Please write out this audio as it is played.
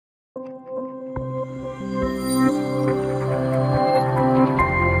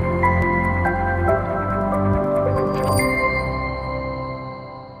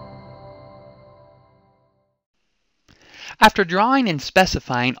After drawing and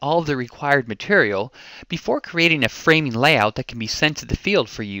specifying all of the required material, before creating a framing layout that can be sent to the field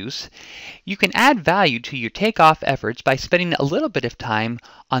for use, you can add value to your takeoff efforts by spending a little bit of time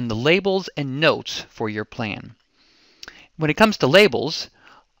on the labels and notes for your plan. When it comes to labels,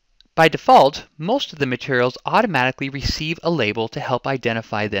 by default, most of the materials automatically receive a label to help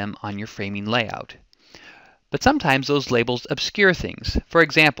identify them on your framing layout. But sometimes those labels obscure things. For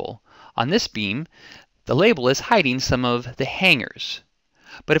example, on this beam, the label is hiding some of the hangers.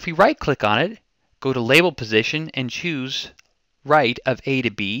 But if we right-click on it, go to Label Position, and choose Right of A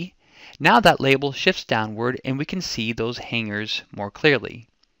to B, now that label shifts downward and we can see those hangers more clearly.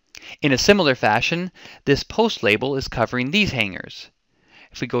 In a similar fashion, this post label is covering these hangers.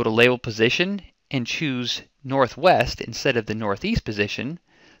 If we go to Label Position and choose Northwest instead of the Northeast position,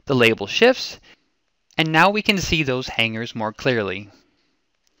 the label shifts, and now we can see those hangers more clearly.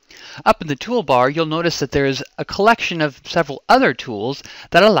 Up in the toolbar, you'll notice that there's a collection of several other tools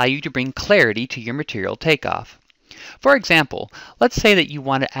that allow you to bring clarity to your material takeoff. For example, let's say that you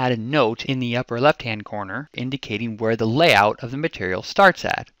want to add a note in the upper left-hand corner indicating where the layout of the material starts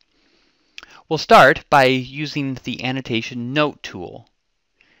at. We'll start by using the Annotation Note tool.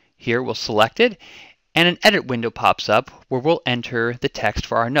 Here we'll select it, and an edit window pops up where we'll enter the text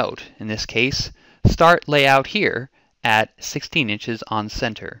for our note. In this case, Start Layout here at 16 inches on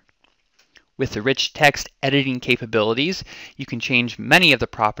center. With the rich text editing capabilities, you can change many of the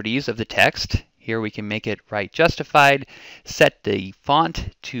properties of the text. Here we can make it right justified, set the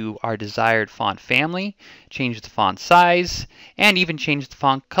font to our desired font family, change the font size, and even change the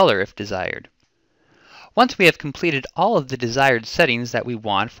font color if desired. Once we have completed all of the desired settings that we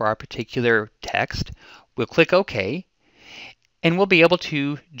want for our particular text, we'll click OK, and we'll be able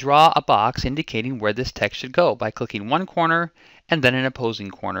to draw a box indicating where this text should go by clicking one corner and then an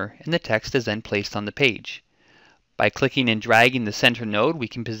opposing corner, and the text is then placed on the page. By clicking and dragging the center node, we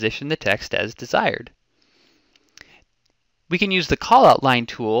can position the text as desired. We can use the Callout line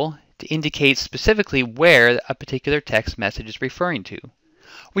tool to indicate specifically where a particular text message is referring to.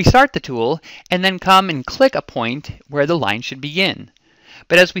 We start the tool and then come and click a point where the line should begin.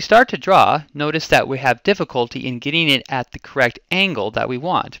 But as we start to draw, notice that we have difficulty in getting it at the correct angle that we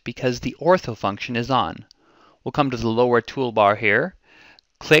want because the ortho function is on. We'll come to the lower toolbar here,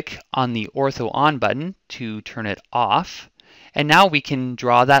 click on the Ortho On button to turn it off, and now we can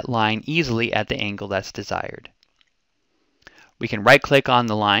draw that line easily at the angle that's desired. We can right-click on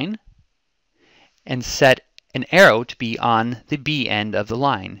the line and set an arrow to be on the B end of the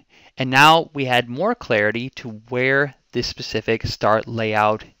line. And now we add more clarity to where this specific Start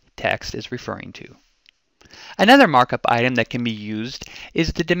Layout text is referring to. Another markup item that can be used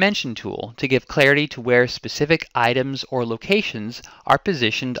is the Dimension tool to give clarity to where specific items or locations are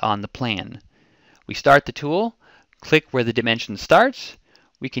positioned on the plan. We start the tool, click where the dimension starts.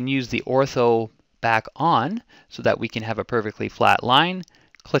 We can use the ortho back on so that we can have a perfectly flat line.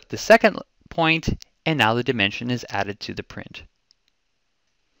 Click the second point, and now the dimension is added to the print.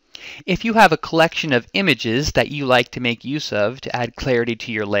 If you have a collection of images that you like to make use of to add clarity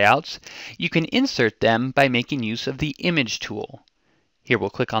to your layouts, you can insert them by making use of the Image tool. Here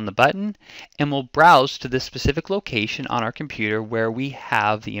we'll click on the button and we'll browse to the specific location on our computer where we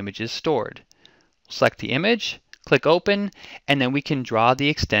have the images stored. Select the image, click Open, and then we can draw the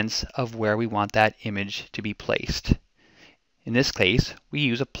extents of where we want that image to be placed. In this case, we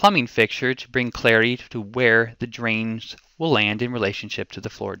use a plumbing fixture to bring clarity to where the drains will land in relationship to the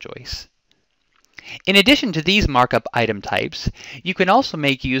floor joists. In addition to these markup item types, you can also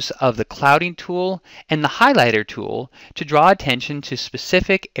make use of the clouding tool and the highlighter tool to draw attention to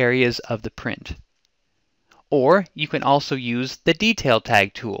specific areas of the print. Or you can also use the detail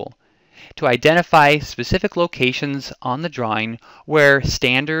tag tool to identify specific locations on the drawing where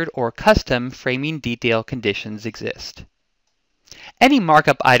standard or custom framing detail conditions exist. Any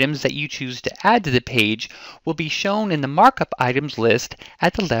markup items that you choose to add to the page will be shown in the markup items list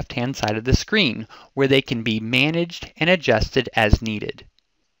at the left-hand side of the screen, where they can be managed and adjusted as needed.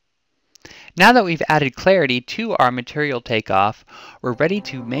 Now that we've added clarity to our material takeoff, we're ready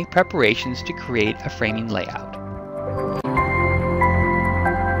to make preparations to create a framing layout.